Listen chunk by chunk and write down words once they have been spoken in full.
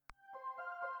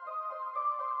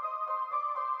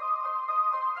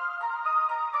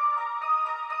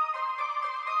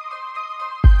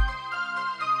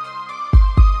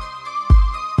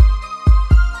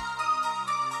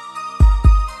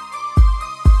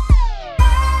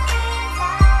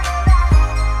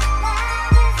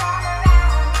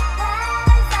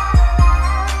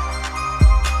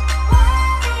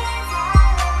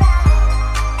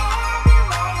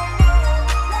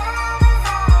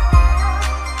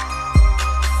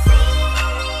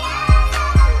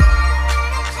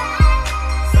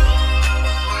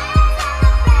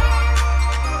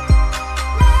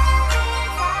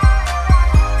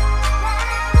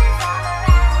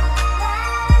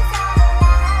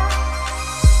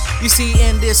You see,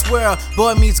 in this world,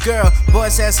 boy meets girl, boy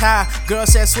says hi, girl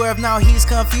says swerve. Now he's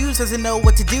confused, doesn't know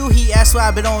what to do. He asks why,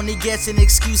 but only gets an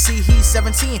excuse. See, he's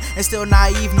 17 and still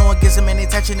naive. No one gives him any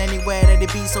attention anywhere that he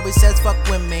be, so he says fuck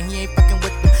women. He ain't fucking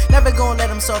with them. Never gonna let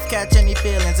himself catch any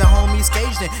feelings. A homie's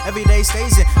caged in, every day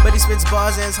stays in, but he spits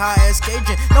bars as high as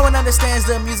Cajun. No one understands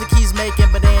the music he's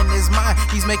making, but in his mind,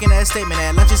 he's making that statement.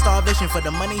 At lunch and starvation for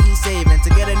the money he's saving to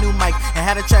get a new mic and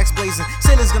had the tracks blazing.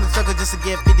 Sailor's gonna struggle just to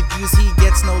get 50 views. He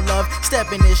gets no love.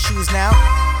 Step in his shoes now.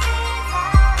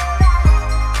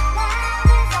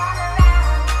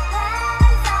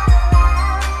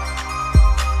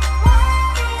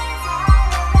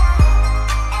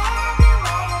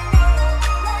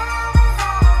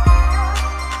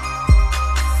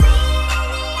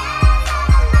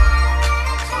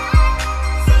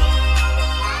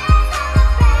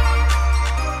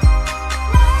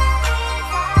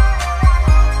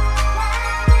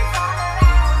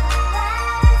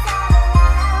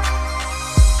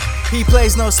 He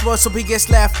plays no sports, so he gets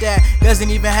laughed at. Doesn't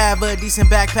even have a decent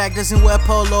backpack. Doesn't wear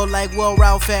polo like Will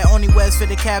Ralph at. Only wears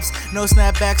fitted caps, no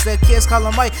snapbacks. The kids call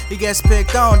him white, he gets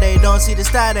picked on. They don't see the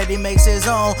style that he makes his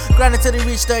own. Grind until he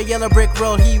reach the yellow brick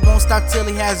road. He won't stop till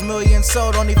he has millions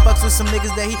sold. Only fucks with some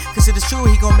niggas that he considers true.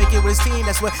 He gon' make it with his team,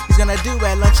 that's what he's gonna do.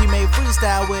 At lunch he made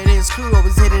freestyle with his crew.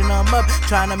 Always hitting them up,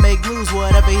 trying to make moves.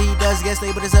 Whatever he does gets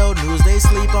labeled as old news. They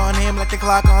sleep on him like the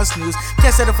clock on snooze.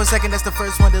 Can't settle for second, that's the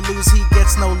first one to lose. He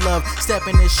gets no love. Step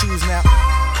in his shoes now.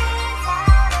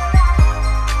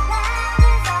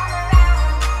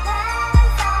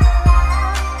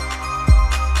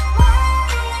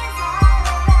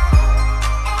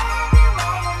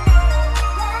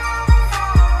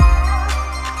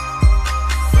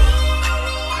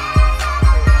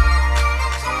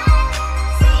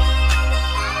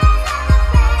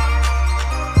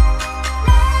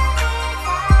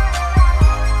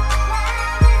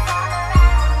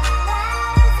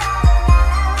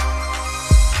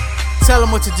 Tell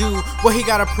him what to do, what he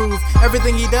gotta prove.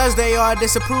 Everything he does, they all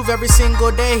disapprove. Every single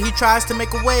day he tries to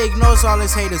make a way, ignores all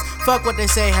his haters. Fuck what they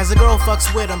say, has a girl fucks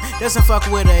with him, doesn't fuck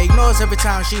with her. Ignores every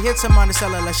time she hits him on the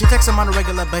cellular. She texts him on the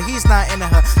regular, but he's not into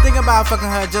her. Thinking about fucking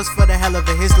her just for the hell of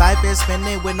it. His life is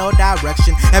spinning with no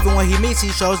direction. Everyone he meets,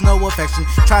 he shows no affection.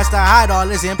 Tries to hide all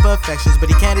his imperfections, but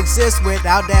he can't exist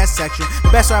without that section. The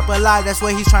best rapper alive, that's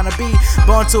what he's trying to be.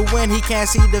 Born to win, he can't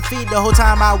see defeat. The whole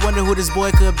time I wonder who this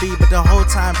boy could be, but the whole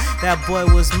time that boy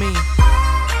was me.